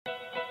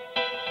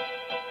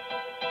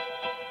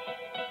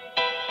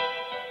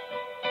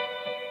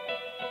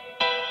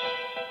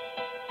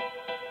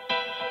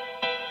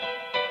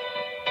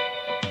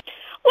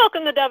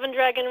Welcome to Dove and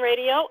Dragon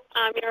Radio.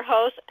 I'm your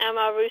host,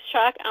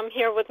 M.L.Ruscsak. I'm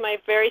here with my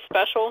very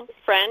special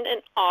friend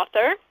and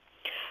author,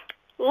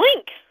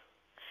 Link.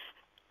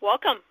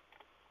 Welcome.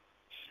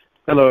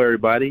 Hello,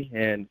 everybody,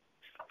 and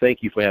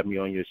thank you for having me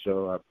on your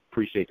show. I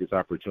appreciate this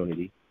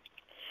opportunity.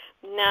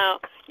 Now,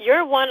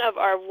 you're one of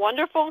our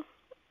wonderful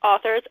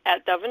authors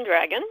at Dove and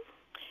Dragon,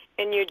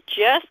 and you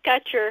just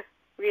got your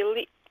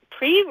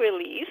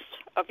pre-release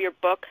of your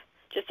book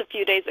just a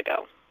few days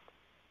ago.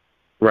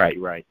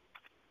 Right.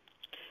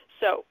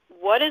 So,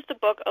 what is the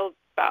book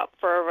about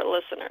for our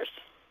listeners?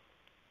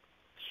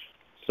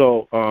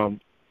 So,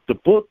 the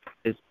book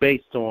is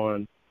based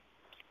on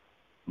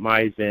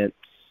my events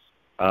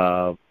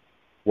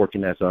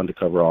working as an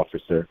undercover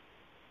officer.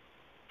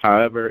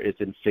 However, it's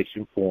in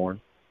fiction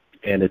form,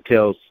 and it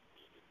tells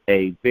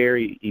a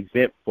very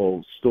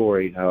eventful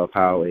story of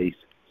how a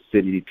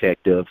city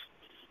detective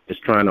is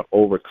trying to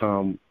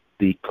overcome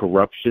the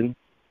corruption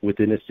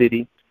within the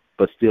city,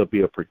 but still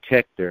be a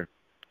protector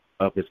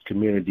of his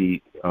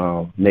community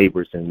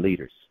neighbors and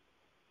leaders.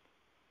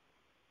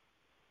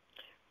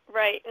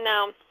 Right.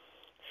 Now,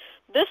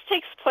 the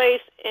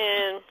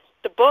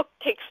book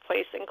takes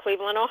place in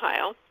Cleveland,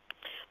 Ohio.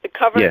 The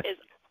cover is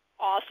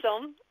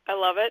awesome. I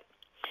love it.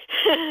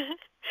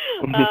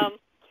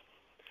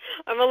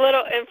 I'm a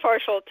little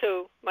impartial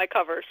to my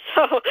covers,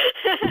 so.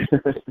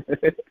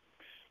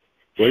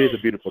 Well, it is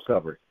a beautiful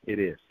cover. It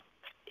is.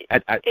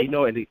 And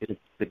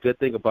the good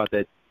thing about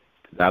that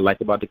I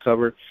like about the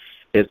cover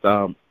is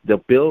the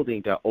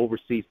building that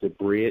oversees the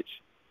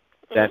bridge.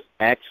 That's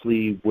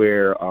actually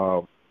where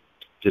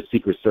the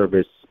Secret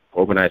Service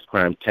Organized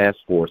Crime Task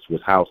Force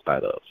was housed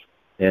out of,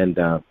 and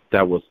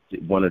that was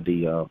one of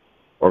the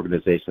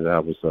organizations that I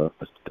was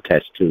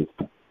attached to.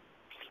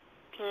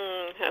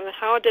 And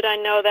how did I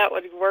know that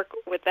would work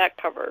with that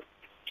cover?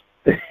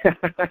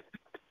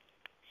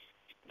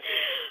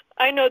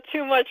 I know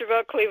too much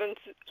about Cleveland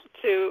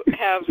to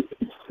have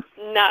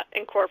not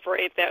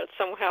incorporate that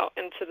somehow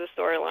into the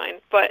storyline.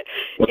 But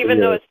even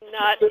though it's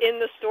not in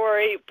the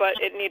story, but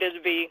it needed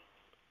to be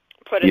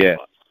put in the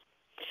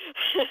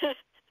book.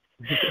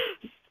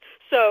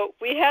 So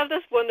we have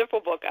this wonderful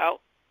book out.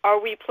 Are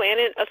we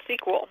planning a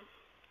sequel?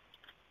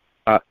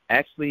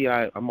 Actually,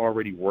 I'm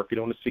already working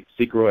on the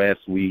sequel as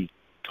we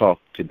talk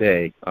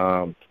today.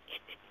 I'm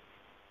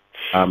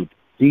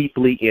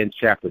deeply in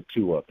chapter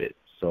 2 of it.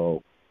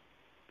 So,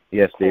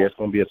 yes, cool. There's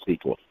going to be a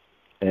sequel.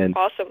 And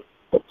awesome.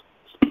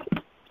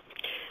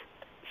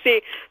 See,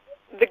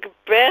 the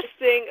best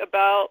thing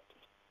about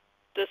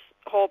this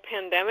whole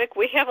pandemic,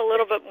 we have a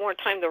little bit more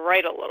time to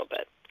write a little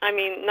bit. I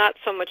mean, not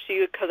so much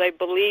you, because I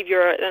believe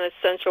you're an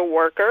essential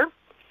worker.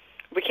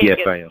 We can't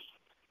get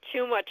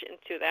too much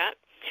into that.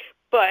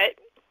 But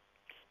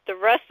the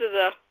rest of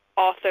the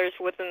authors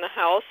within the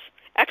house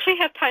actually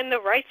have time to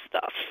write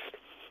stuff.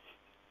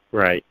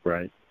 Right.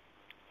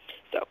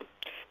 So,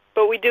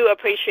 but we do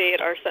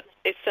appreciate our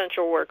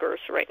essential workers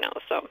right now.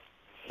 So.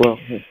 Well,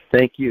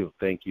 thank you.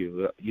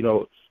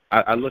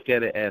 I look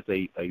at it as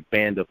a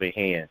band of a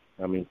hand.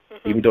 I mean,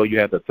 even though you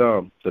have the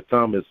thumb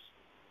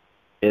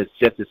is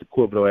just as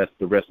equivalent as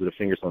the rest of the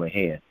fingers on the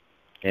hand.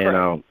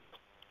 And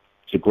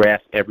to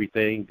grasp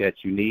everything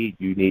that you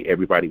need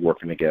everybody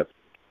working together.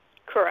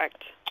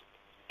 Correct.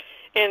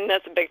 And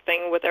that's a big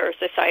thing with our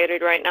society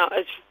right now.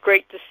 It's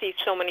great to see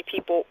so many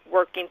people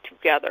working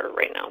together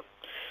right now.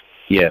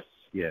 Yes.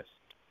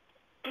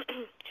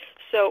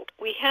 So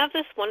we have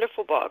this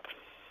wonderful book.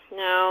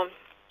 Now,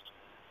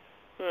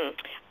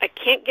 I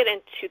can't get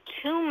into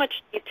too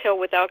much detail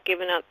without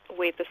giving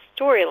away the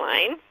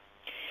storyline.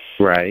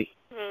 Right.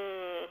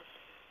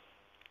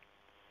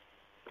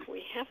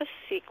 We have a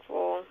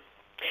sequel.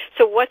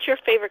 So what's your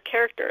favorite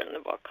character in the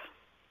book?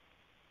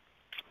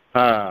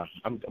 I'm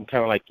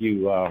kind of like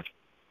you,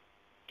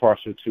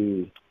 partial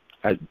to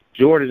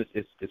Jordan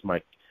is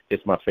my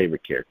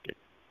favorite character.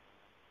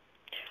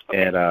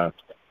 Okay.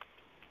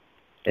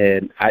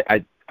 And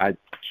I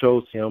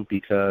chose him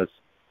because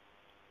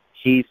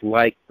he's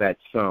like that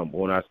sum.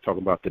 When I was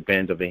talking about the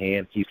band of a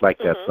hand, he's like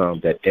that sum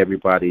that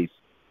everybody's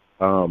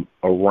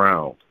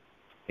around,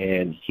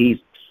 and he's,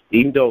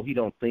 even though he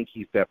don't think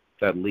he's that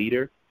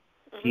leader,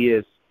 he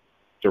is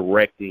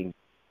directing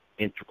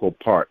integral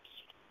parts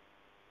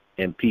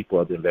and people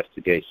of the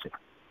investigation.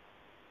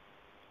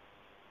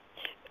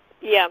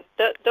 Yeah,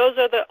 those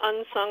are the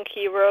unsung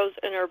heroes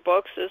in our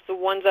books, is the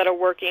ones that are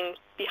working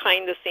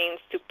behind the scenes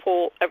to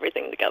pull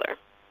everything together.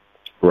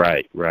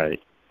 Right.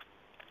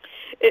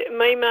 It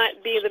may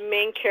not be the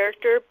main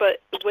character,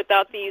 but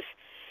without these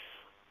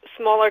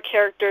smaller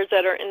characters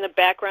that are in the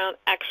background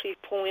actually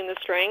pulling the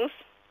strings,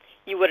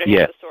 you wouldn't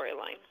have the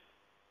storyline.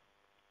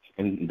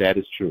 And that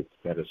is true.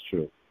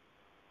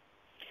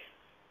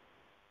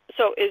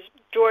 So is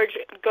George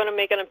going to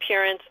make an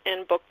appearance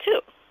in book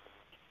 2?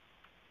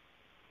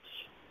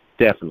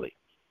 Definitely.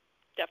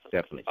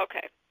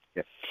 Okay.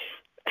 Yeah.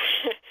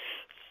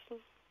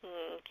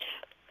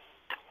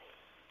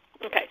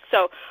 Okay,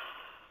 so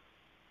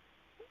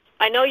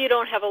I know you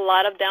don't have a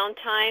lot of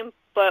downtime,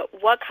 but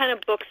what kind of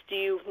books do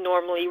you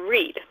normally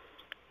read?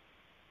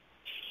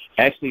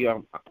 Actually,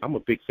 I'm a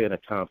big fan of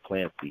Tom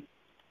Clancy.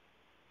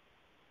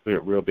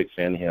 Real big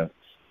fan of him.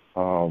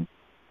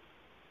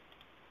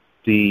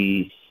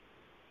 The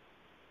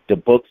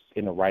books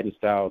and the writing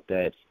style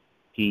that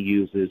he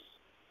uses,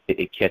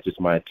 it catches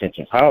my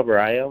attention. However,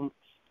 I am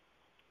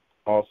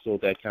also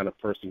that kind of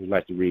person who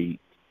likes to read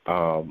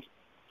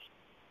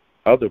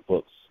other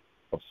books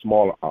of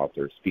smaller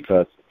authors,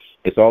 because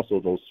it's also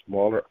those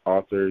smaller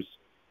authors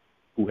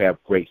who have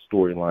great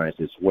storylines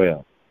as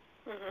well.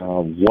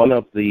 Mm-hmm. One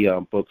of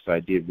the books I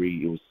did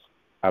read, it was,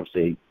 I would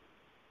say,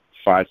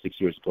 5-6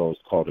 years ago.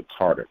 It's called The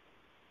Carter,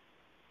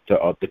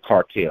 the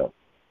Cartel,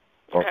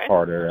 or okay.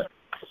 Carter,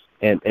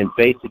 and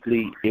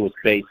basically it was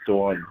based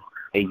on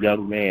a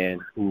young man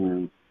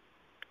who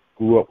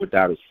grew up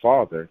without his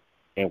father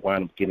and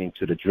wound up getting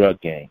to the drug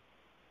game,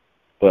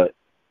 but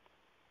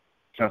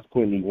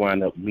consequently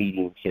wound up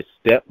meeting his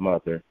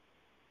stepmother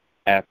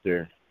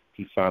after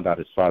he found out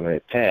his father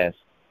had passed,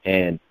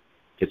 and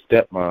his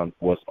stepmom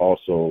was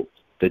also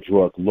the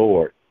drug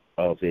lord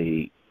of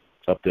the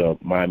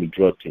Miami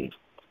drug team.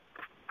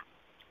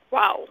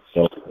 Wow.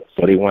 So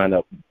they wound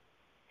up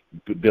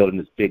building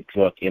this big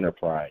drug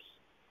enterprise.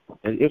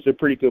 And it's a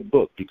pretty good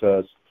book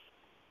because,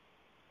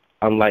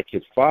 unlike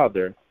his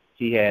father,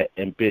 he had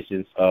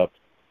ambitions of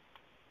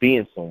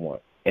being someone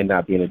and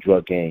not being a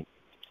drug gang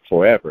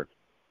forever.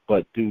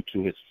 But due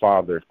to his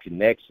father's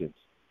connections,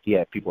 he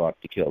had people out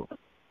to kill him.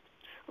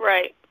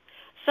 Right.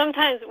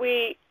 Sometimes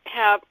we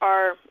have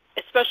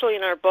especially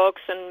in our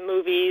books and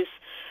movies,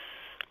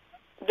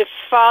 the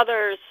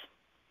father's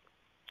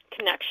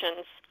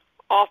connections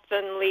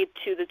often lead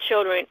to the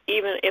children,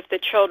 even if the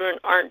children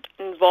aren't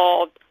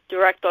involved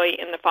directly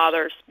in the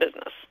father's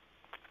business.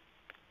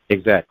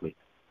 Exactly.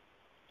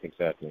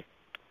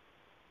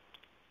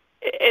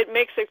 It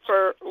makes it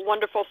for a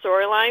wonderful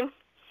storyline,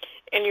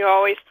 and you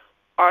always,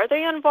 are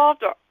they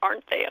involved or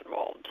aren't they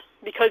involved?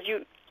 Because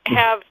you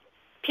have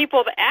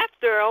people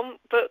after them,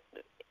 but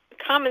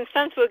common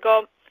sense would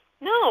go,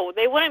 no,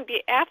 they wouldn't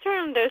be after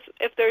him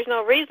if there's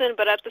no reason,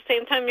 but at the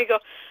same time you go,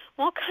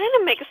 well, it kind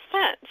of makes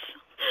sense.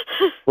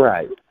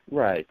 Right.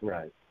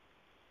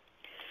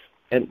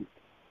 And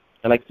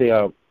like I say,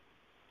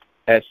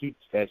 as you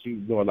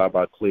know a lot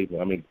about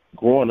Cleveland, I mean,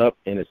 growing up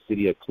in the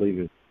city of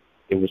Cleveland,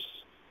 it was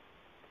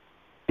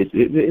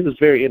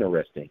very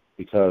interesting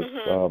because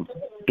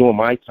during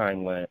my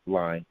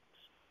timeline,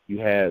 you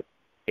had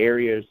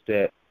areas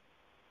that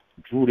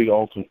drew their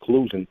own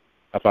conclusion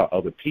about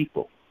other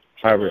people.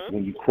 However,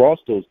 when you cross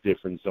those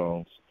different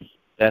zones,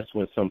 that's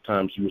when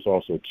sometimes you was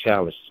also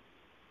challenged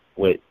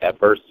with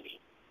adversity.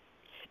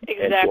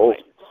 Exactly.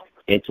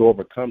 And to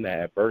overcome that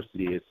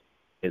adversity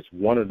is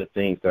one of the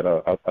things that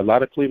a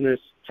lot of Clevelanders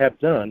have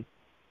done,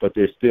 but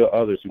there's still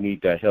others who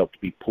need that help to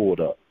be pulled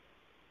up.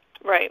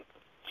 Right.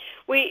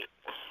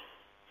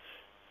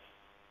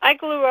 I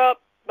grew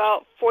up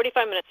about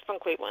 45 minutes from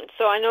Cleveland,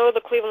 so I know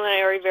the Cleveland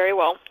area very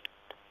well.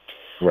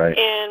 Right.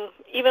 And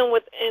even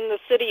within the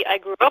city I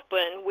grew up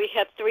in, we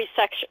had 3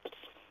 sections.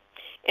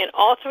 In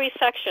all 3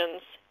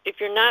 sections, if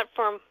you're not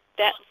from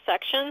that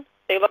section,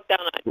 they look down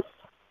on you.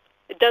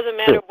 It doesn't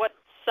matter what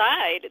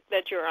side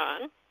that you're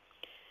on.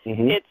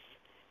 Mm-hmm.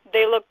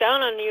 They look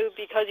down on you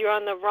because you're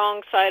on the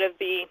wrong side of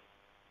the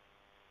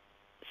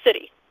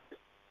city.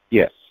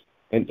 Yes,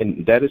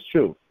 and that is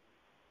true.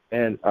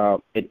 And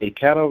it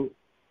kind of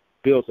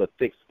builds a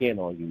thick skin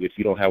on you if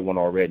you don't have one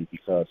already,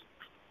 because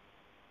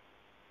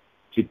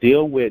to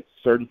deal with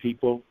certain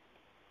people,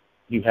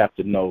 you have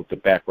to know the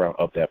background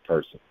of that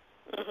person.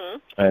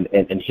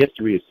 Mm-hmm. And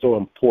history is so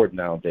important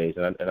nowadays.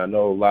 And I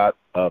know a lot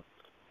of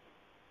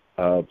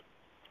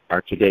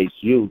our today's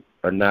youth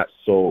are not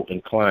so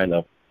inclined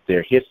of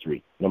their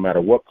history, no matter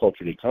what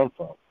culture they come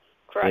from.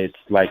 Correct.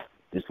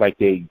 It's like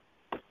they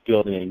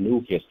building a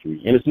new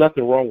history. And there's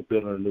nothing wrong with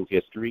building a new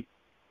history,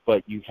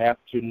 but you have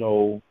to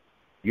know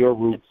your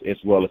roots as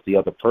well as the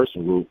other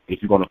person's root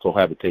if you're going to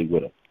cohabitate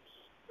with them.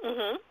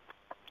 Mm-hmm.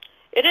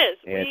 It is.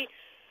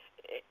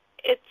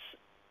 It's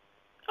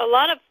a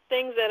lot of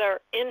things that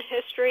are in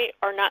history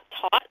are not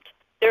taught.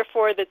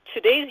 Therefore,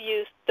 today's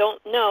youth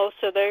don't know,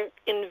 so they're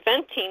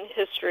inventing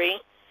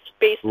history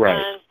based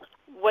on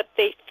what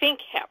they think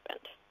happened.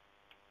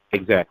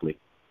 Exactly.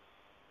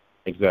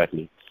 And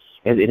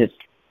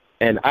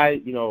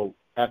I,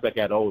 as I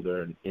got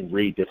older and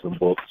read different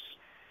books,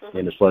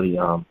 and it's funny,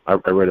 I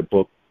read a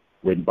book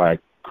written by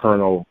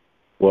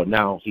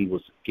now he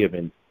was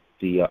given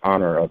the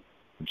honor of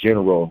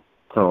General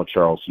Colonel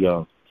Charles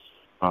Young.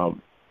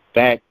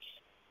 Back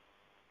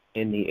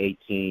in the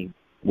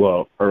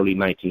early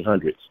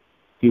 1900s,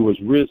 he was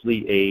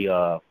originally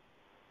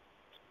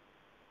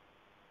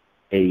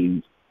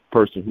a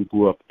person who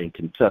grew up in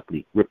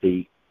Kentucky,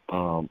 Ripley,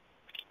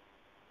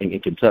 in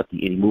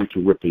Kentucky, and he moved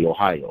to Ripley,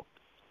 Ohio.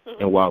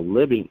 Mm-hmm. And while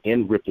living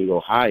in Ripley,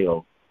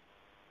 Ohio,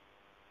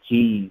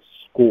 he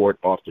scored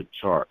off the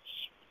charts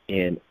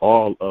in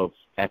all of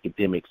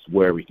academics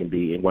where he can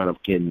be, and wound up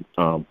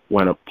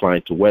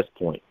applying to West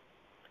Point.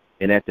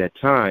 And at that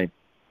time,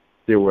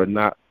 there were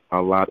not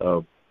a lot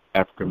of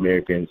African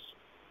Americans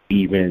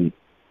even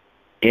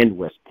in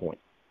West Point.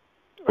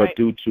 But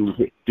due to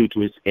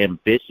his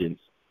ambitions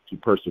to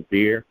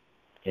persevere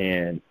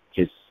and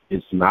his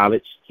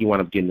knowledge, he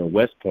wound up getting to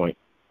West Point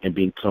and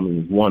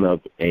becoming one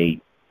of a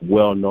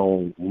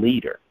well-known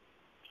leader,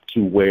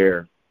 to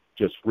where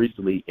just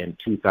recently in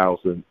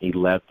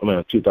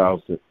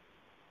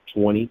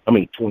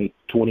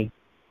 2020,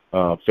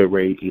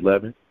 February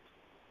 11th,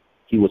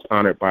 he was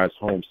honored by his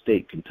home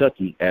state,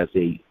 Kentucky, as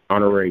a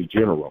honorary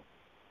general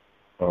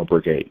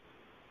brigade.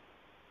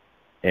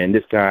 And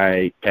this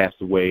guy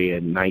passed away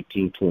in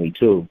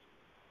 1922,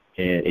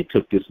 and it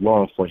took this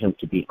long for him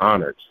to be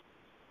honored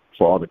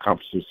for all the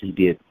accomplishments he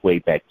did way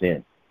back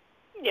then.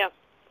 Yeah.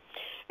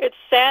 It's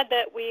sad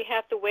that we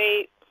have to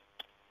wait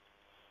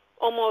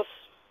almost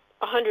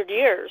 100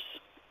 years.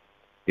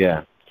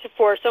 Yeah.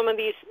 For some of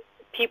these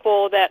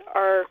people that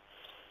are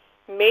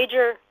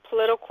major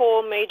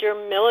political, major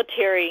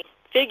military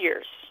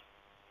figures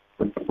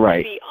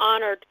right. to be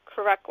honored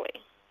correctly,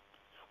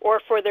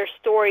 or for their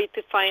story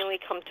to finally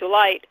come to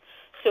light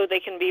so they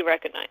can be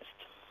recognized.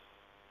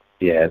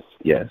 Yes.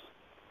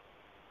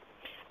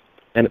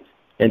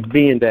 And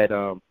being that,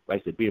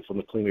 like I said, being from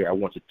the Cleveland area, I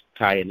want to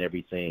tie in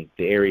everything.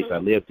 The areas I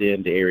lived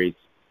in, the areas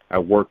I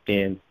worked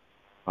in,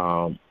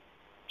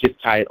 just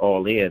tie it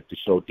all in to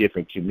show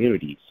different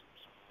communities.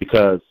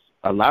 Because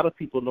a lot of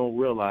people don't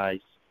realize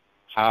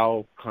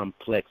how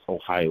complex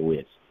Ohio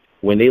is.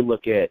 When they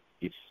look at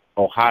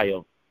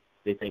Ohio,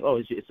 they think,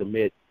 oh, it's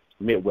a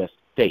Midwest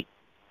state,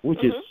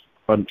 which is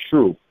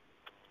untrue.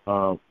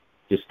 The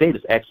state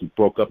is actually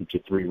broke up into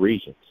 3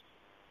 regions.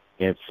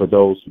 And for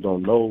those who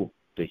don't know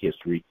the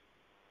history,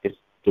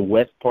 the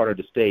west part of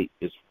the state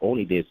is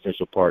only the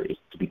essential part is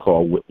to be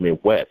called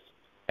Midwest.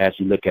 As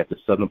you look at the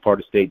southern part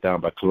of the state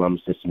down by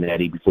Columbus,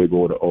 Cincinnati, before you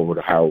go over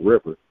the Ohio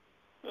River,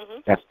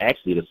 that's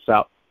actually the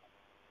south,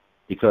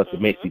 because the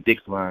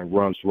Mason-Dixon line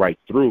runs right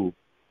through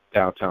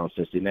downtown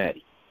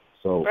Cincinnati.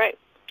 So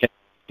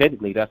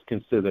technically that's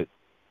considered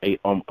a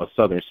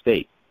southern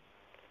state.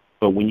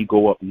 But when you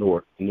go up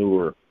north,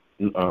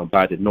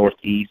 by the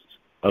northeast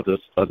of the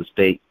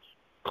state,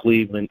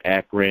 Cleveland,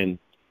 Akron,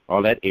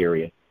 all that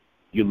area,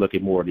 you're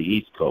looking more at the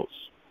East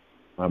Coast.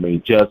 I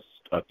mean, just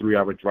a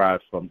 3-hour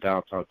drive from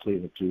downtown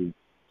Cleveland to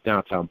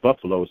downtown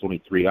Buffalo is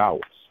only 3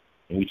 hours.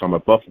 And we're talking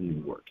about Buffalo,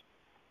 New York.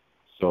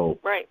 So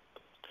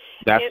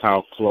that's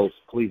how close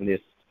Cleveland is.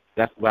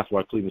 That's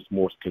why Cleveland's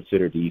more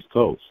considered the East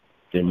Coast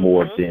than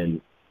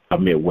a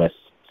Midwest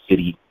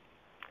city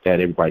that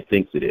everybody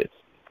thinks it is.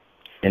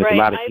 And it's a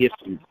lot of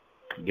history.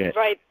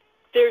 Right.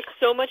 There's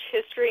so much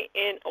history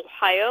in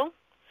Ohio.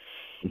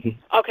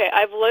 Okay,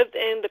 I've lived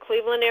in the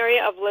Cleveland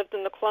area. I've lived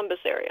in the Columbus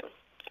area.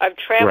 I've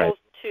traveled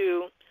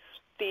to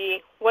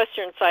the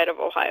western side of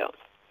Ohio.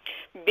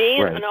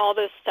 Being in all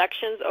those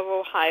sections of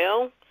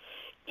Ohio,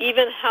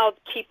 even how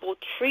people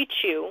treat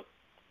you,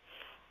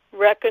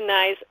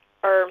 recognize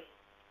or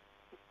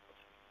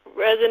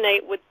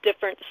resonate with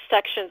different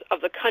sections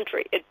of the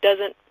country.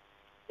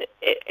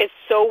 It's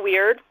so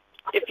weird.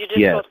 If you just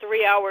go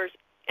 3 hours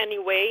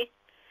anyway,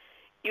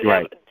 you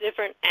have a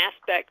different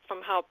aspect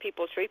from how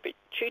people treat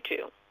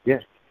you.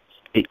 Yeah.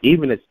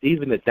 Even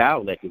the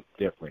dialect is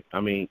different. I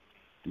mean,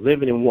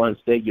 living in one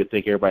state, you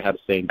think everybody has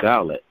the same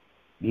dialect.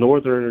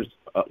 Northern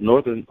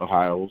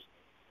Ohio's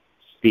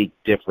speak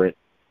different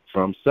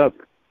from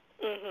Southern.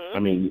 I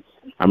mean,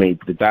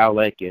 the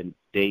dialect in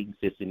Dayton,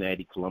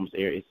 Cincinnati, Columbus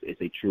area is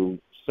a true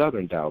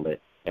Southern dialect.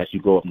 As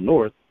you go up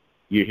north,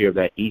 you hear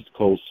that East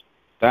Coast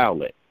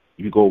dialect.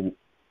 If you go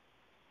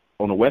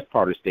on the west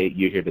part of the state,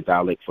 you hear the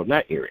dialect from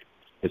that area.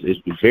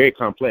 It's very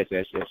complex,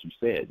 as you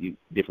said.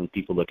 Different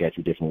people look at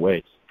you different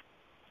ways.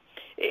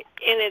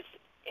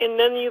 And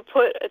then you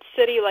put a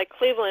city like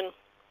Cleveland,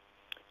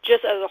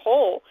 just as a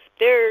whole.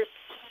 There's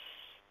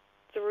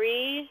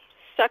 3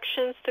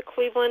 sections to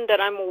Cleveland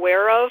that I'm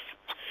aware of.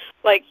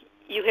 Like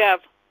you have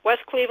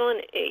West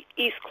Cleveland,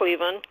 East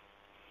Cleveland.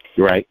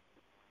 Right.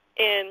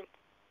 And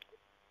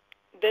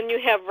then you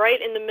have right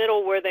in the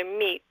middle where they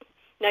meet.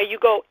 Now you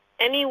go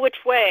any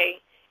which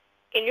way,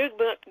 and you're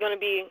going to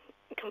be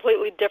a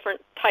completely different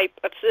type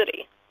of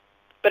city,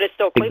 but it's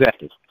still Cleveland.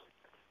 Exactly.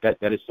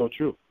 That is so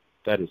true.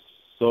 That is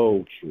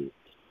so true.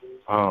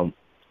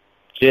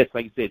 Just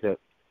like you said,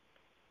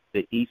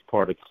 the east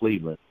part of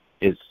Cleveland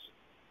is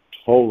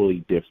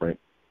totally different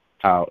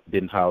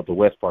than how the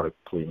west part of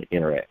Cleveland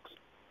interacts.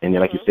 And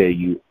then, like you said,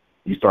 you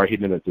start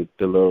hitting the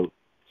little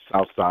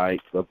south side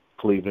of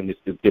Cleveland is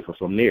different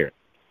from there.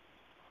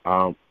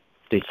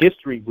 The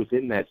history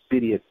within that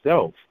city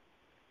itself,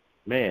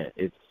 man,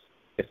 it's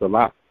a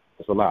lot.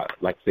 It's a lot.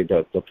 Like I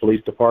said, the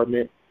police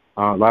department.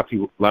 A lot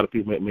of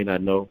people may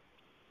not know.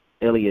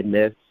 Elliot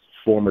Ness,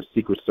 former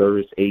Secret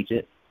Service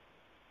agent,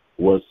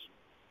 was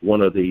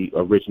one of the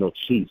original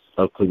chiefs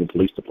of Cleveland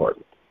Police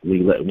Department.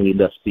 When he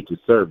left Secret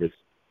Service,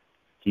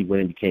 he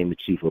went and became the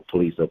chief of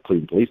police of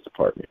Cleveland Police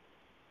Department.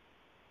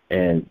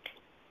 And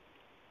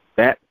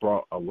that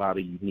brought a lot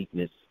of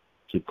uniqueness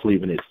to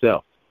Cleveland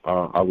itself.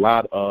 A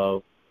lot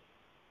of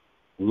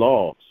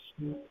laws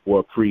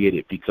were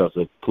created because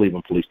of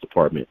Cleveland Police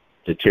Department.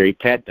 The Terry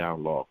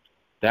Pat-Down law,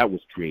 that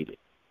was created.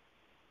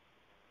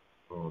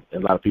 And a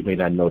lot of people may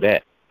not know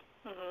that.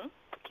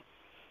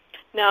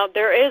 Now,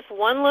 there is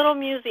one little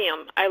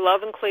museum I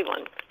love in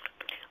Cleveland.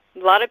 A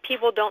lot of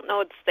people don't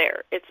know it's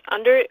there. It's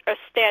under a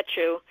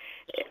statue.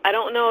 I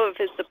don't know if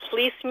it's the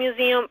police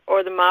museum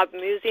or the mob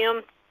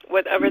museum,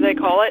 whatever they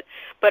call it,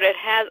 but it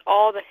has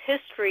all the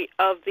history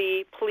of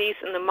the police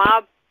and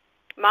the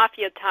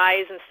mafia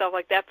ties and stuff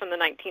like that from the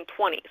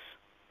 1920s.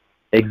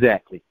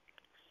 Exactly.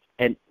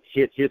 And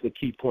here's a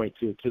key point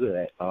to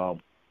that.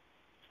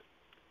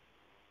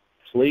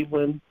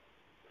 Cleveland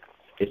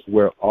is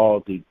where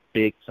all the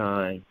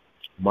big-time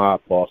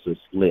mob bosses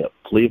live.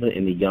 Cleveland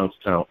in the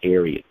Youngstown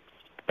area.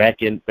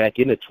 Back in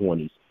the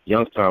 20s,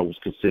 Youngstown was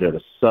considered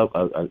a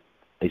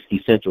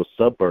essential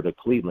suburb of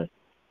Cleveland,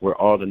 where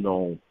all the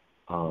known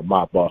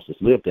mob bosses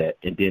lived at,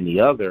 and then the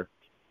other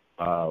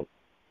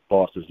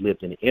bosses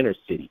lived in the inner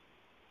city.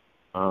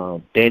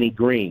 Danny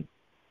Green,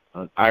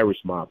 an Irish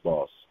mob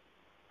boss,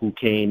 who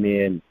came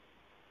in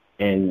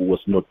and was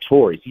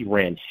notorious. He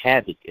ran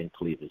havoc in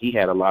Cleveland. He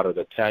had a lot of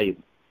the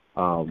Italian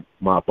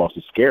mob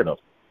bosses scared of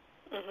him.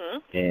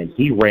 Mm-hmm. And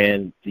he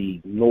ran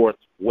the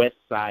northwest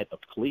side of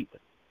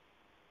Cleveland,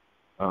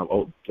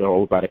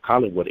 over by the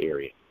Collinwood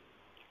area.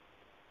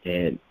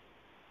 And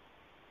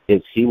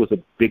he was a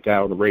big guy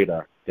on the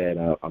radar that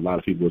a lot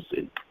of people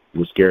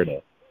was scared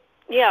of.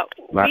 Yeah,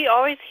 we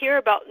always hear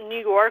about New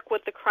York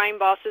with the crime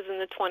bosses in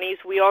the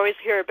 20s. We always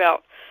hear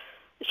about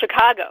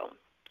Chicago.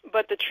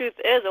 But the truth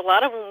is, a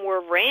lot of them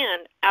were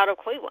ran out of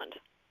Cleveland.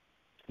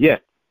 Yeah.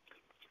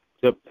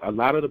 A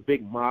lot of the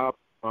big mob,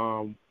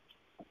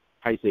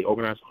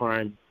 organized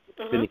crime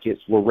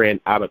syndicates were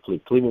ran out of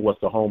Cleveland. Cleveland was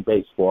the home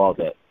base for all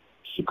that.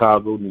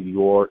 Chicago, New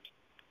York,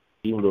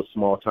 even those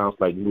small towns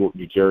like Newark,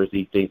 New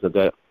Jersey, things of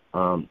that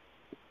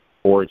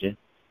origin,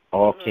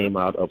 all came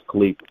out of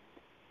Cleveland.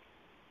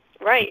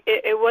 Right.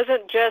 It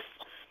wasn't just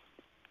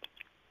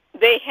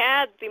they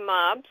had the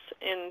mobs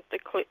in the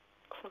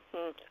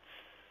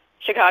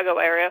Chicago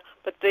area,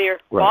 but their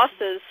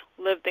bosses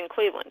lived in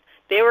Cleveland.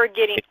 They were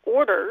getting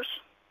orders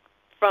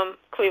from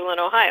Cleveland,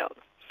 Ohio.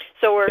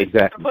 So we're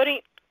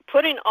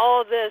putting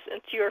all of this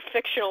into your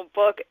fictional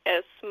book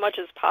as much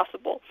as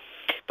possible.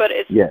 But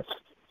it's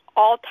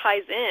all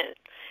ties in.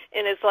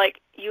 And it's like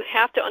you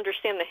have to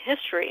understand the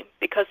history,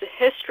 because the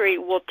history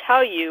will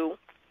tell you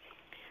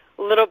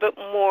a little bit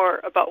more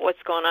about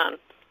what's going on.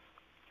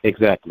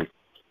 Exactly.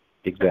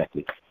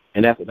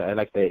 And that's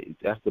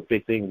the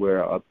big thing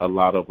where a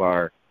lot of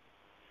our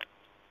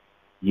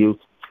youth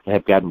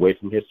have gotten away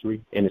from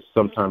history, and it's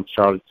sometimes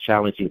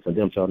challenging for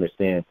them to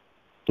understand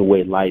the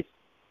way life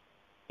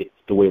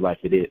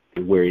it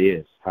is, where it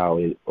is, how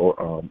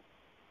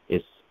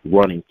it's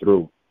running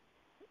through.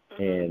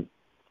 And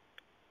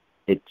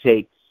it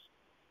takes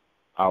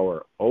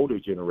our older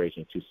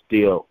generation to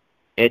still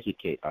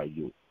educate our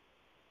youth,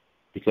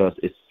 because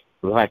it's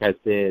like I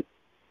said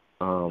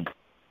a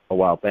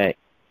while back,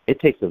 it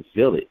takes a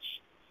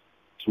village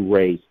to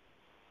raise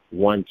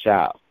one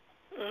child.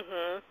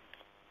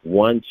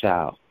 One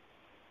child.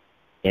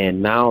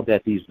 And now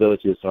that these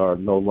villages are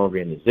no longer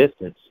in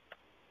existence,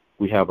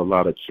 we have a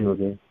lot of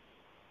children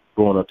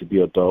growing up to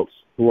be adults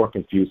who are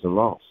confused and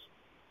lost.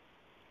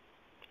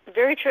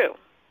 Very true.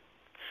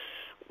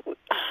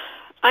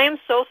 I am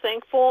so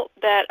thankful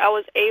that I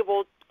was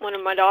able,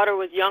 when my daughter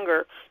was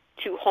younger,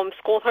 to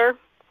homeschool her,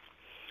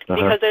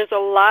 because there's a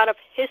lot of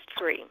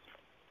history,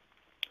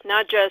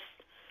 not just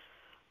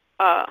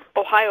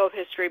Ohio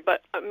history,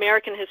 but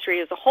American history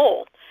as a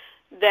whole,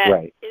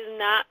 that is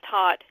not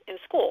taught in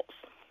schools.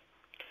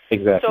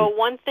 Exactly. So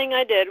one thing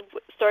I did,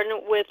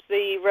 starting with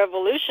the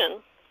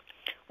Revolution,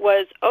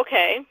 was,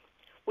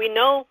 we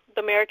know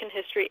the American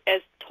history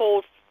as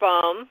told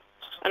from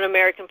an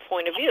American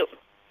point of view.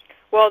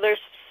 Well, there's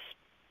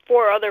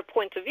 4 other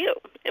points of view.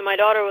 And my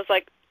daughter was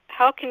like,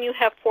 how can you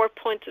have 4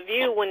 points of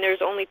view when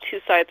there's only 2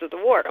 sides of the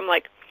war? I'm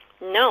like,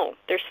 no,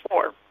 there's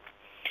 4.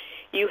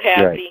 You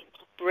have the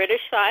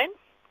British side,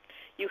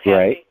 you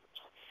have the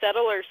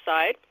settler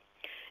side,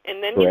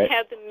 and then you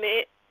have the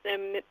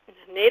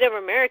Native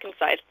American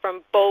side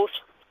from both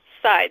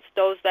sides,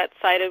 those that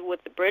sided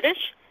with the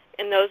British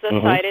and those that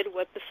sided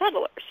with the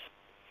settlers.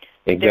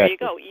 Exactly. There you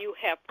go. You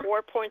have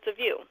 4 points of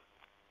view.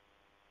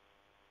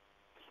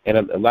 And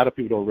a lot of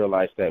people don't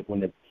realize that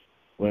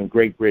when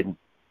Great Britain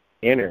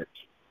entered,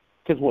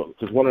 because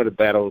one of the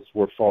battles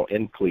were fought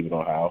in Cleveland,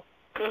 Ohio,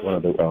 one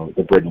of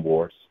the Britain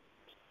Wars,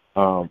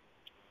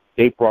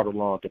 they brought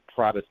along the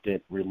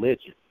Protestant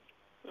religion,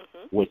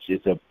 which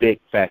is a big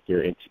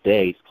factor in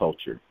today's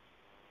culture.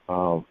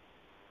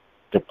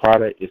 The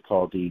product is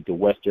called the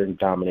Western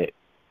dominant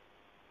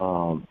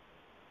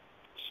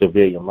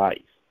civilian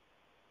life,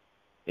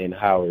 and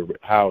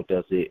how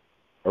does it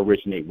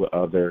originate with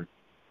other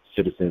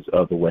citizens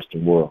of the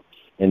Western world.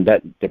 And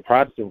that the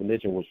Protestant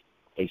religion was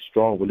a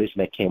strong religion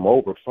that came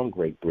over from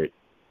Great Britain,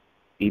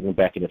 even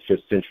back in the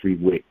 5th century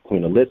with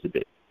Queen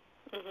Elizabeth.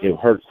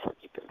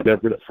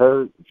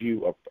 Her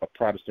view of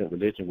Protestant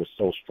religion was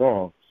so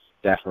strong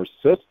that her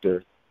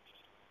sister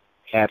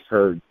had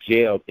her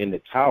jailed in the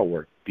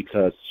Tower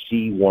because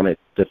she wanted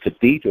the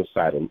cathedral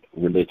side of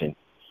religion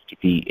to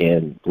be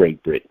in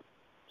Great Britain.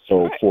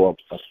 So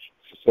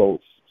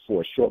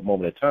for a short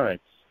moment of time,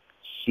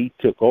 she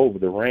took over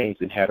the reins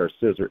and had her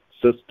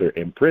sister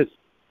in prison.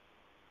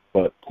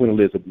 But Queen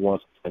Elizabeth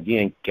once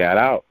again got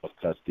out of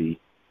custody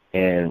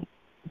and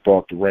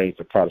brought the reins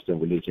of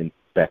Protestant religion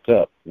back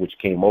up, which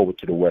came over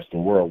to the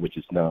Western world, which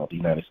is now the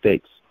United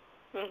States.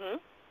 Mm-hmm.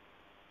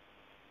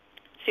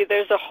 See,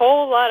 there's a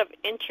whole lot of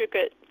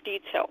intricate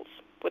details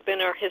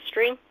within our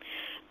history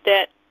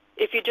that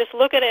if you just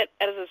look at it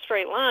as a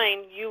straight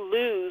line, you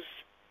lose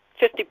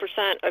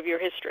 50% of your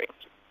history.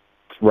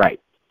 Right.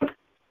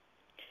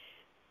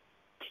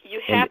 You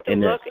have to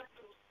look at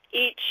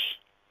each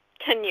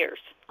 10 years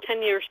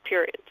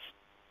periods,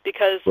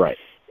 because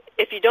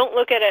if you don't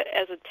look at it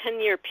as a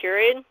 10-year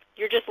period,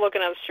 you're just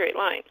looking at a straight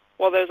line.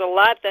 Well, there's a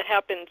lot that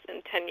happens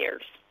in 10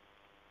 years.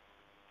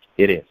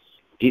 It is.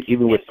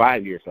 Even with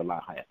 5 years, a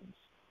lot happens,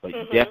 but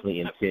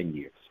definitely in 10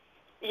 years.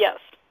 Yes.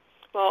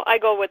 Well, I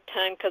go with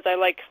 10 because I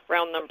like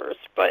round numbers,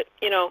 but,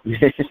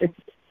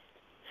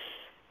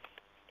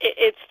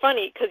 it's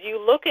funny because you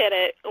look at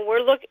it, and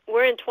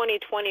we're in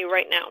 2020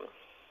 right now.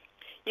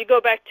 You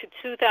go back to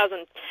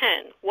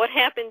 2010. What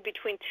happened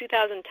between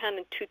 2010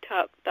 and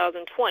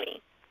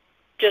 2020,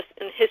 just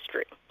in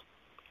history?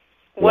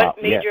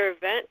 What major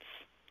events,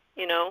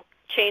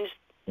 changed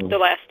the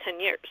last 10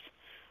 years?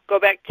 Go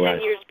back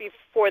 10 years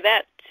before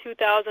that,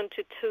 2000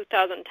 to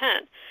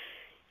 2010.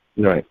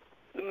 Right.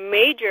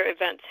 Major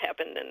events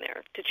happened in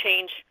there to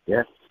change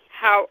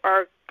how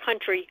our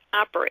country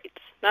operates.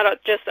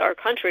 Not just our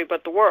country,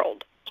 but the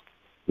world.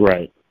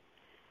 Right.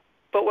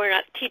 But we're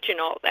not teaching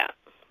all of that.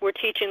 We're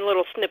teaching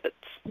little snippets.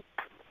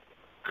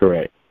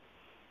 Correct.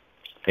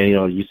 And,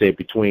 you say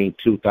between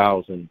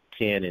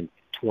 2010 and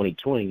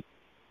 2020,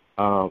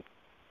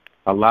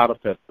 a lot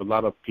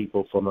of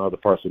people from other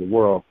parts of the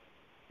world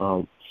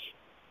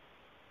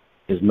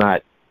is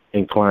not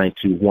inclined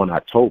to 1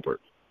 October.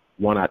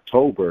 1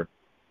 October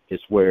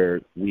is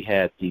where we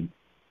had the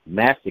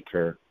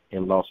massacre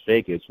in Las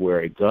Vegas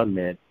where a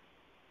gunman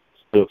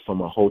stood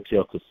from a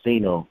hotel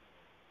casino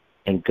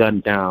and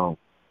gunned down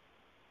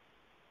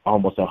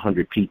almost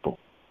 100 people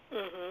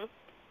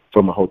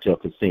from a hotel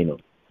casino.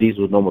 These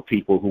were normal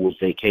people who were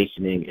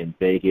vacationing in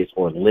Vegas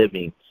or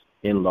living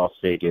in Las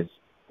Vegas,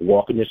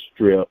 walking the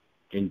strip,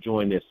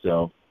 enjoying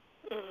themselves,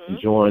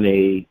 enjoying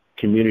a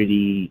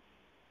community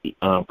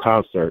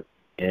concert,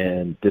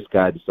 and this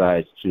guy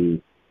decides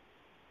to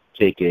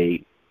take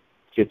a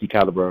 50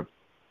 caliber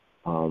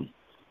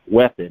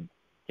weapon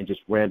and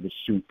just randomly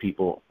shoot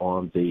people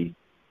on the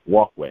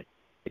walkway.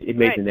 It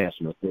made the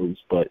national news,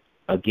 but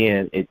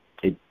again, it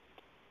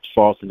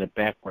falls in the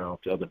background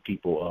to other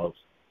people of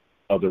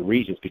other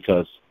regions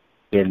because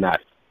they're not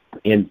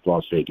in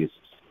Las Vegas,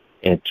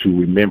 and to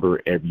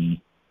remember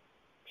every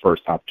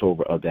 1st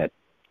October of that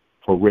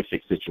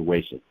horrific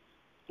situation,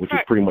 which is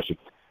pretty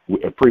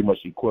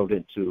much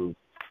equivalent to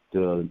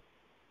the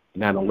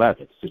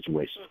 9/11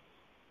 situation.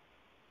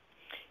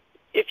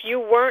 If you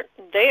weren't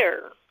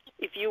there,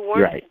 if you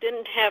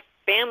didn't have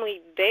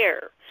family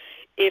there,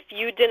 if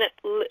you didn't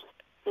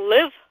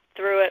live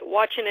through it,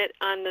 watching it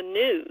on the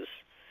news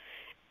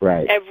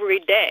every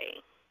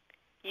day,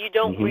 you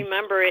don't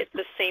remember it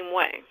the same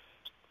way.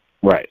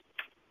 Right.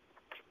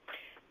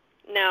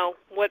 Now,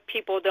 what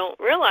people don't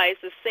realize,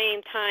 the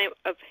same time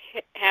of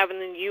having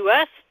the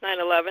U.S.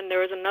 9/11, there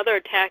was another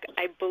attack,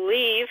 I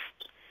believe,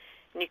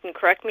 and you can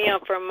correct me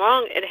if I'm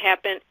wrong, it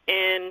happened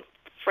in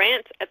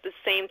France at the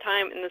same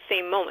time in the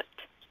same moment.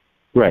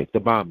 Right, the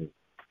bombing.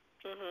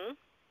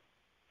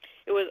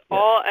 It was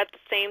all at the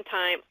same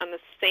time on the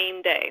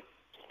same day.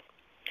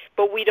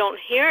 But we don't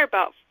hear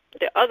about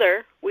the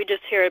other, we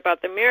just hear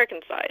about the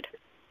American side.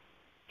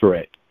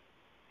 Correct.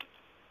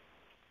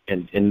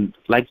 And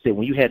like I said,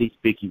 when you had these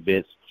big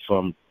events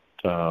from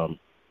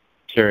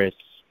terrorist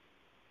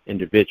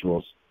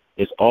individuals,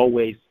 it's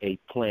always a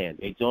plan.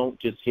 They don't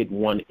just hit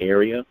one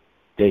area.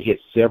 They hit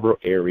several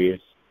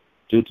areas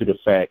due to the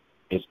fact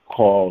it's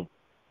called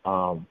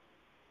a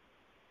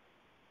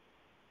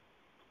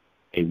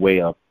way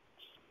of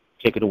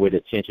taking away the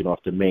attention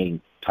off the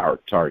main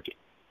target.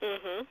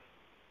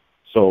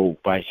 So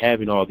by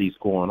having all these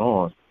going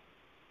on,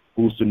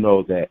 who's to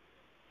know that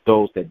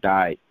those that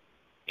died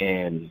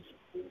in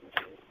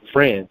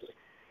France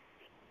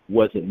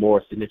wasn't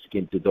more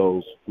significant to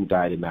those who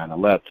died in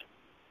 9/11?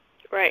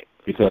 Right.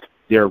 Because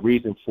there are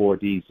reasons for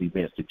these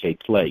events to take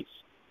place.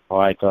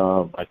 Like,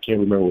 I can't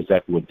remember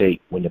exactly what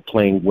date, when the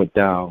plane went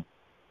down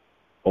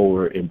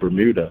over in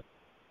Bermuda,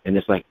 and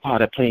it's like, oh,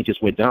 that plane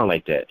just went down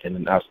like that. And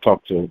then I was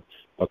talking to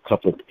a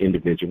couple of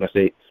individuals, and I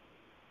say,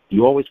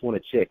 you always want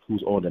to check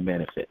who's on the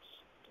manifest.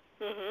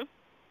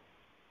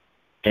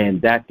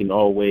 And that can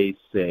always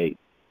say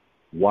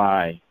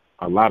why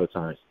a lot of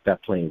times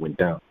that plane went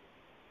down.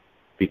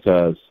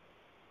 Because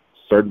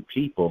certain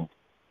people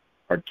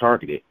are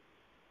targeted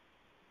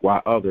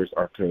while others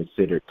are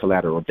considered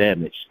collateral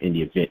damage in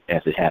the event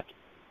as it happened.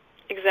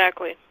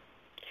 Exactly.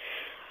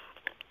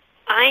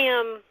 I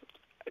am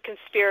a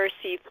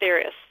conspiracy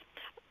theorist.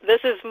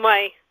 This is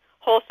my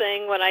whole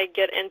thing when I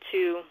get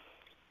into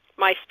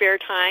my spare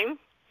time.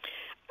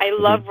 I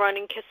love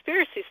running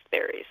conspiracy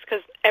theories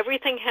because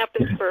everything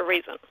happens for a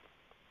reason.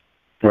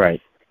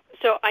 Right.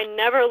 So I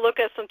never look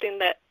at something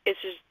that is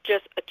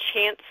just a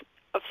chance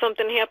of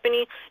something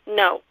happening.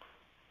 No.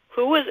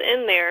 Who was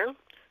in there?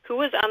 Who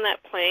was on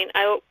that plane?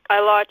 I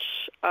watch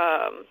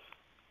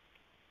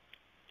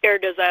air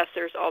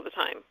disasters all the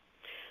time.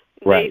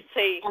 Right. They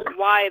say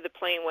why the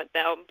plane went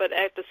down, but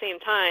at the same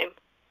time,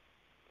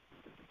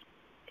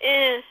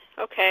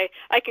 okay,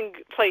 I can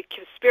play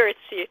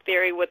conspiracy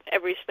theory with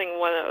every single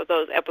one of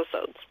those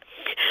episodes,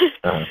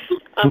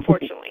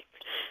 unfortunately.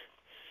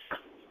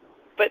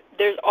 But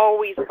there's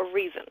always a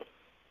reason.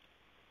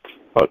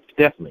 Oh,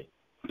 definitely.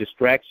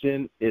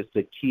 Distraction is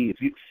the key.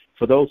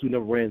 For those who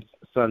never read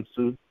Sun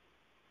Tzu,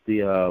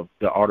 the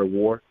Art of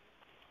War,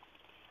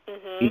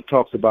 he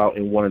talks about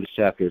in one of the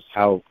chapters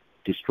how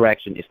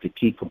distraction is the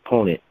key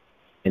component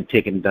in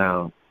taking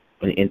down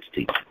an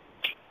entity.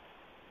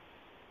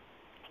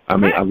 I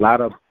mean, a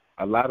lot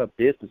of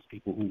business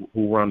people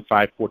who run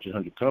Fortune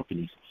 500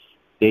 companies,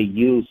 they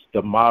use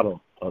the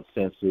model of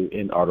Sun Tzu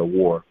in Art of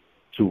War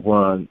to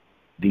run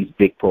these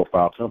big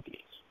profile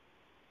companies.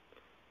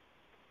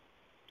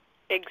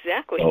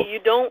 Exactly. Oh. You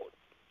don't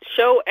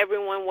show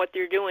everyone what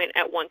they're doing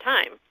at one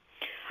time.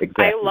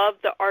 Exactly. I love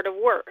the Art of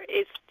War.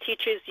 It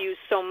teaches you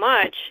so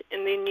much,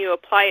 and then you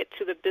apply it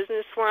to the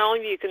business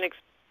realm. You can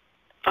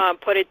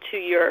put it to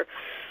your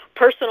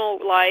personal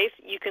life.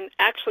 You can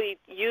actually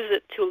use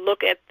it to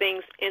look at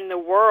things in the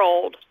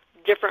world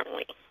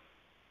differently.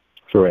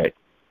 Correct.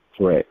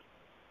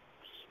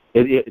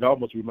 It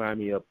almost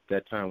reminded me of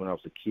that time when I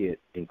was a kid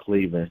in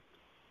Cleveland,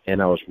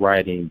 and I was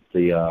riding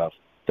the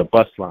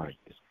bus line.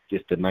 It's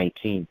just the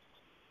 19th,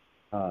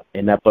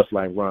 and that bus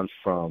line runs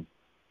from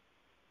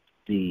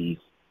the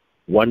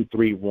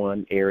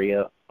 131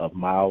 area of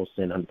Miles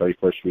and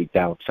 131st Street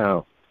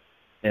downtown.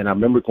 And I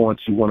remember going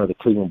to one of the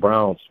Cleveland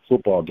Browns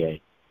football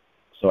games.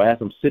 So as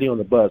I'm sitting on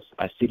the bus,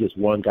 I see this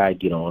one guy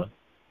get on,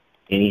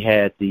 and he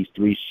had these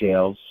 3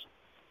 shells,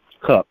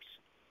 cups,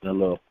 and a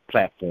little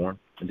platform.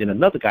 And then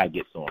another guy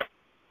gets on,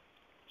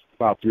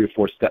 about 3 or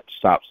 4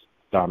 stops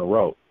down the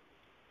road.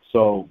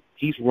 So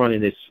he's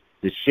running this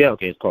shell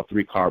game. It's called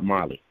 3-Card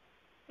Molly.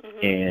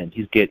 And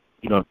he's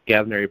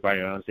gathering everybody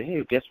around and saying,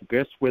 hey,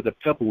 guess where the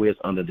pebble is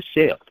under the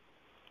shell,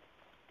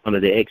 under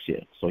the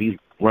eggshell. So he's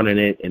running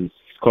it and it's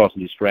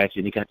causing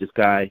distraction. He got this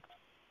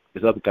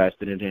other guy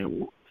sitting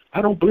there,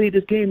 I don't believe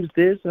this game is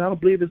this, and I don't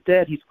believe it's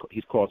that.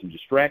 He's causing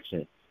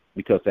distraction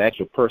because the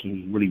actual person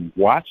who's really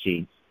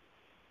watching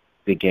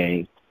the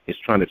game is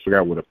trying to figure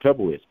out where the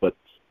pebble is. But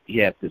he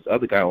has this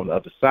other guy on the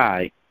other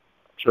side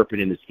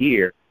chirping in his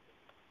ear,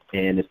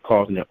 and it's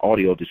causing an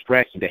audio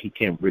distraction that he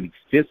can't really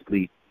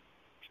physically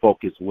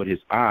focus with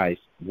his eyes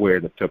where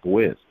the pebble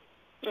is.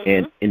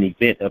 And in the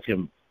event of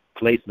him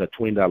placing a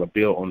 $20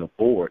 bill on the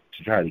board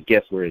to try to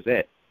guess where it's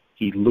at,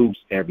 he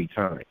loses every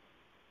time.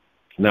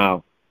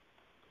 Now,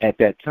 at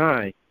that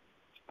time,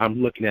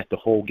 I'm looking at the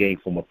whole game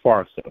from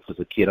afar. So as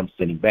a kid, I'm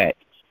sitting back.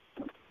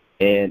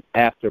 And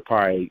after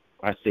probably,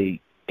 I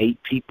say,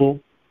 8 people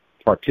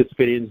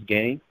participated in this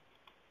game,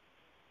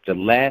 the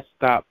last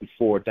stop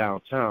before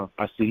downtown,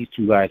 I see these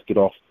 2 guys get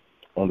off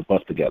on the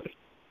bus together.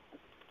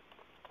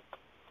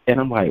 And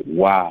I'm like,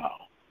 wow.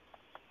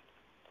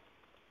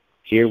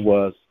 Here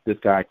was this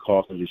guy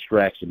causing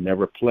distraction,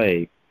 never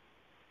played.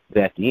 But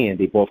at the end,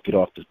 they both get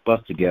off this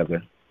bus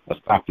together, a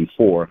stop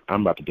before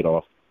I'm about to get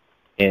off,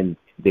 and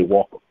they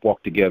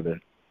walk together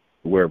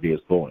wherever he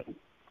is going.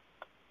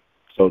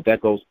 So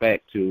that goes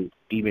back to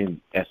even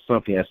as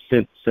something as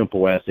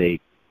simple as a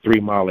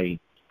 3-Molly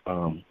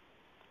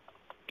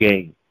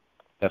game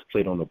that's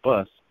played on the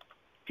bus.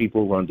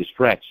 People run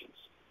distractions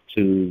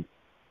to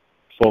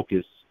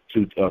focus,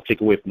 to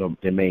take away from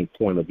their main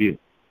point of view.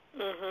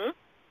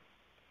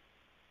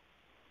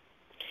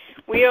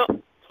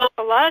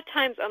 A lot of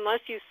times, unless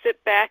you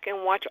sit back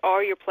and watch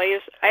all your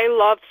players, I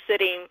love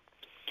sitting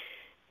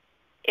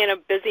in a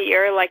busy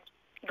area, like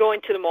going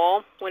to the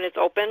mall when it's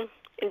open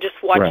and just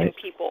watching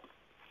people.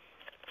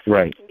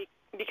 Right.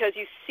 Because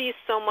you see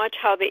so much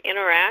how they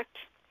interact,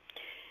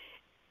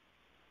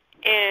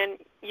 and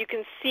you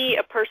can see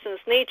a person's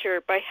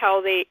nature by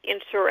how they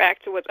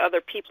interact with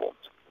other people.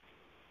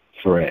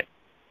 Correct.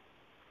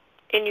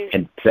 And you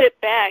sit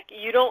back,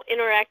 you don't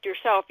interact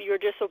yourself, you're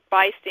just a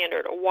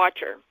bystander, a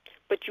watcher,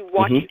 but you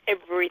watch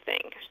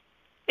everything.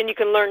 And you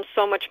can learn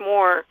so much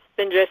more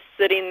than just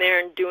sitting there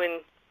and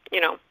doing,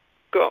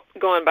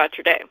 going about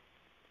your day.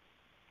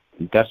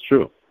 That's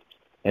true.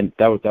 And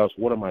that was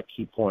one of my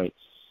key points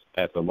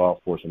as a law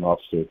enforcement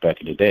officer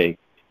back in the day,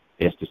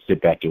 is to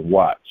sit back and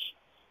watch.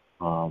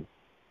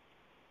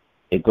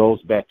 It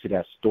goes back to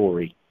that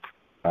story,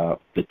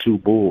 the 2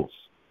 bulls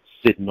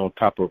sitting on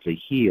top of a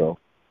hill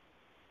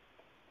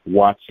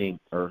watching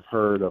a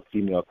herd of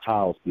female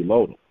cows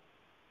below them.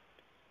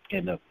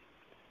 And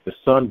the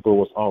son bull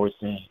was always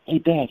saying, hey,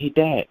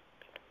 Dad,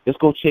 let's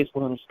go chase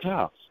one of those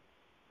cows.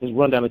 Let's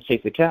run down and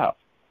chase the cow.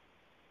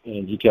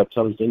 And he kept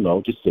telling him,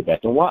 no, just sit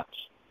back and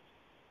watch.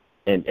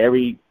 And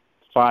every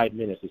 5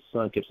 minutes, his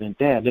son kept saying,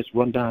 Dad, let's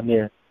run down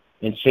there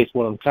and chase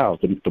one of them cows,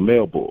 the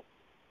male bull.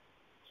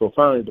 So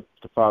finally,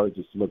 the father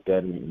just looked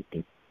at him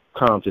and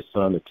calmed his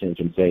son's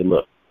attention and say,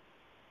 look,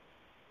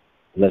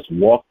 let's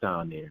walk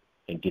down there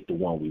and get the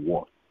one we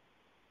want.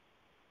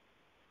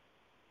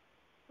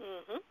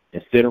 Mm-hmm.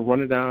 Instead of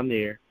running down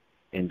there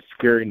and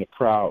scaring the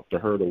crowd to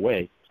herd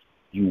away,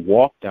 you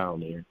walk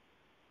down there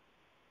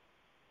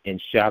in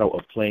shadow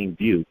of plain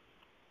view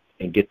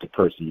and get the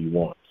person you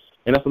want.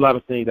 And that's a lot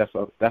of things.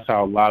 That's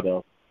how a lot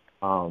of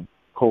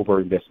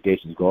covert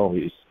investigations go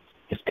on.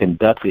 It's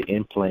conducted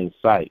in plain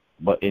sight,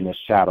 but in a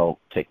shadow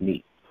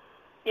technique.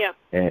 Yeah.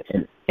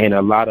 And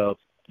a lot of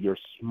your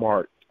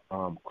smart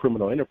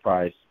criminal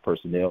enterprise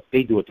personnel,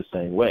 they do it the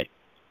same way.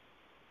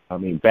 I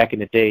mean, back in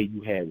the day,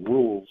 you had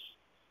rules.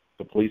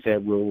 The police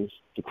had rules.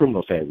 The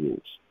criminals had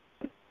rules.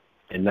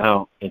 And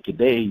now, in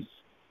today's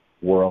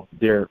world,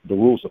 the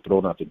rules are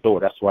thrown out the door.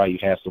 That's why you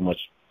have so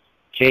much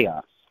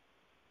chaos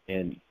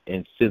and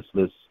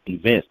senseless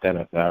events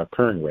that are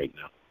occurring right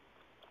now.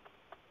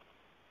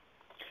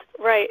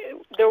 Right.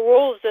 The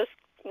rules just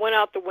went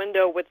out the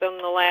window within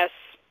the last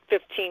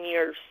 15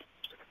 years.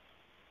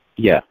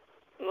 Yeah.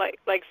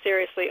 Like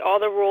seriously, all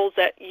the rules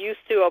that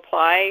used to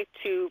apply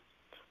to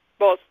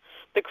both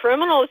the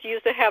criminals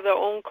used to have their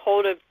own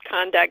code of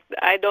conduct.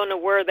 I don't know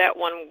where that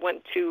one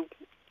went to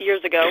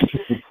years ago.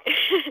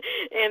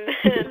 And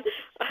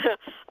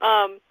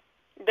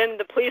then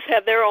the police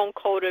had their own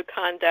code of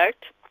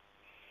conduct.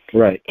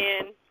 Right.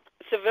 And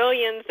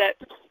civilians that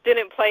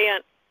didn't play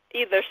on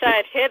either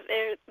side had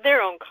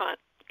their own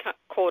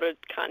code of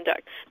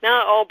conduct.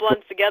 Now it all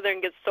blends together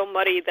and gets so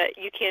muddy that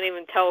you can't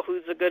even tell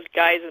who's the good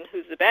guys and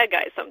who's the bad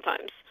guys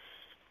sometimes.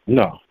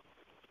 No.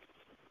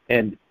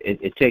 And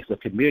it takes a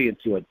chameleon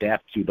to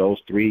adapt to those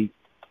three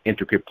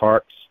intricate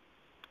parts,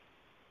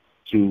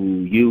 to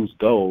use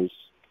those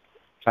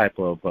type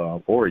of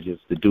origins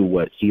to do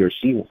what he or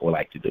she would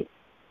like to do.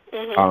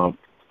 Mm-hmm.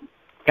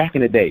 Back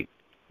in the day,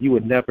 you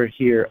would never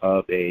hear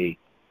of a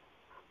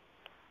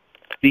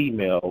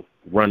female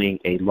running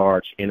a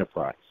large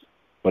enterprise.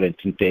 But in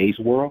today's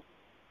world,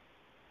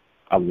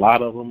 a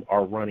lot of them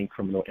are running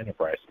criminal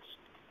enterprises.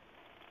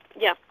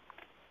 Yeah.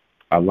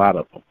 A lot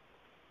of them.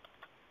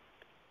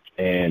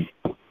 And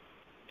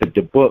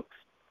the book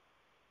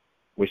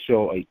will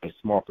show a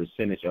small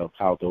percentage of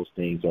how those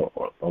things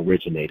are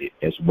originated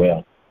as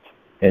well,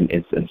 and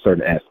in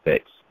certain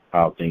aspects,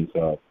 how things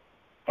will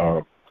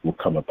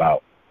come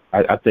about.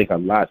 I think a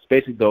lot,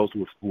 especially those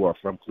who are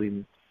from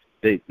Cleveland,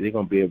 they're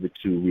going to be able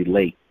to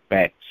relate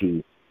back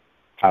to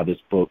how this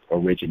book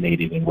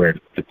originated and where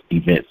the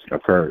events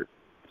occurred.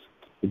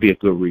 It'd be a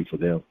good read for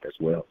them as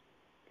well.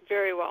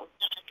 Very well.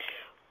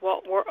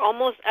 Well, we're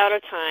almost out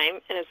of time,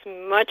 and as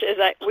much as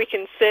we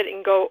can sit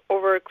and go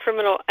over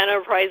criminal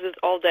enterprises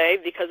all day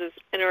because it's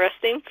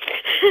interesting,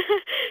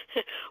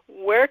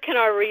 where can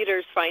our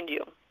readers find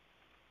you?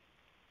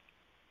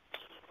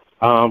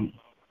 I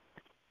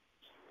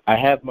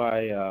have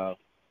my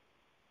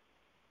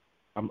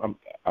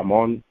I'm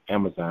on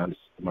Amazon.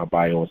 My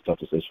bio and stuff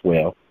is as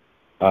well.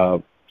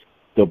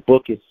 The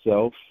book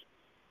itself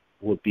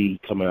will be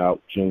coming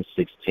out June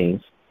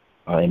 16th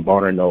in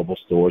Barnes & Noble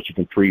stores. You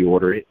can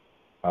pre-order it.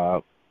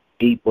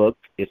 Ebook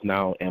is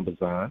now on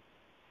Amazon.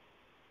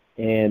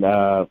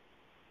 And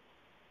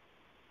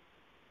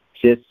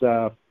just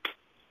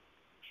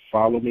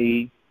follow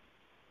me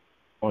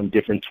on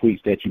different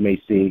tweets that you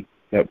may see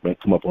that may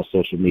come up on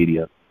social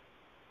media.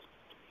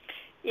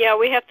 Yeah,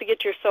 we have to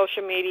get your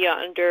social media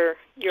under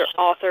your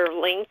author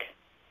link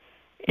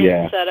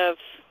instead of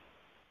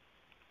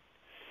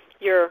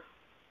your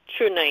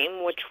true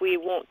name, which we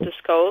won't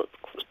disclose.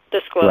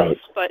 Right.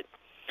 But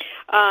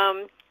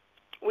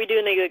we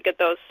do need to get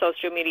those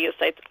social media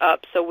sites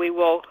up, so we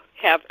will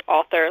have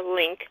author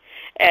link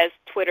as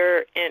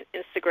Twitter and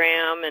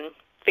Instagram and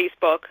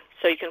Facebook,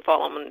 so you can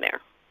follow them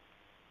there.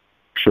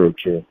 True.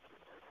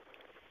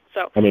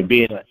 So I mean,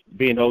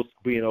 being old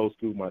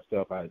school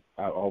myself, I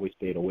always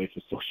stayed away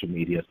from social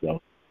media.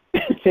 So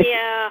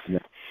yeah,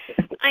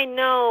 I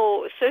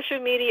know social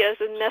media is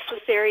a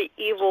necessary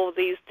evil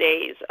these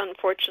days,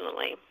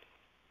 unfortunately.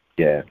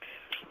 Yeah.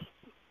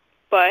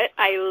 But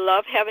I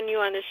love having you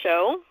on the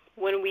show.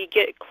 When we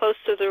get close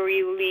to the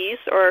release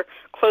or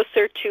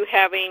closer to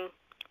having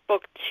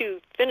book 2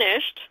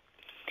 finished,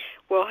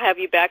 we'll have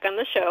you back on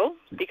the show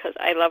because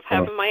I love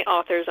having my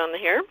authors on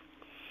here.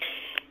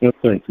 Well,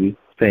 thank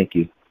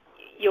you.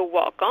 You're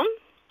welcome.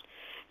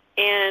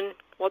 And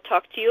we'll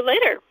talk to you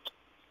later.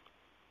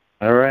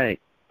 All right.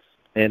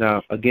 And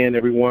again,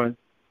 everyone,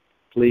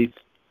 please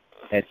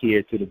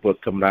adhere to the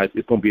book coming out.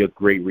 It's going to be a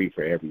great read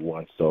for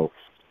everyone. So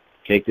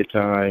take the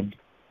time,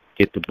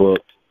 get the book,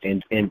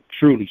 and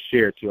truly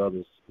share it to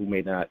others who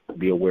may not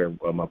be aware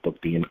of my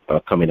book being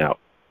coming out.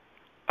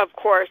 Of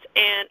course.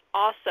 And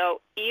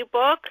also,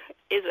 ebook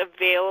is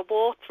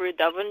available through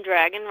Dove and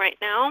Dragon right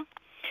now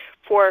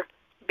for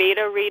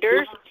beta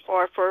readers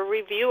or for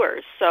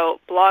reviewers. So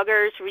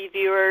bloggers,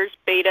 reviewers,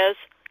 betas,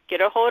 get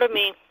a hold of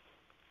me.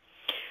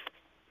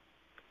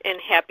 And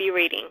happy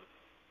reading.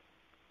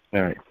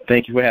 All right.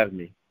 Thank you for having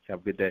me. Have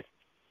a good day.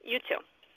 You too.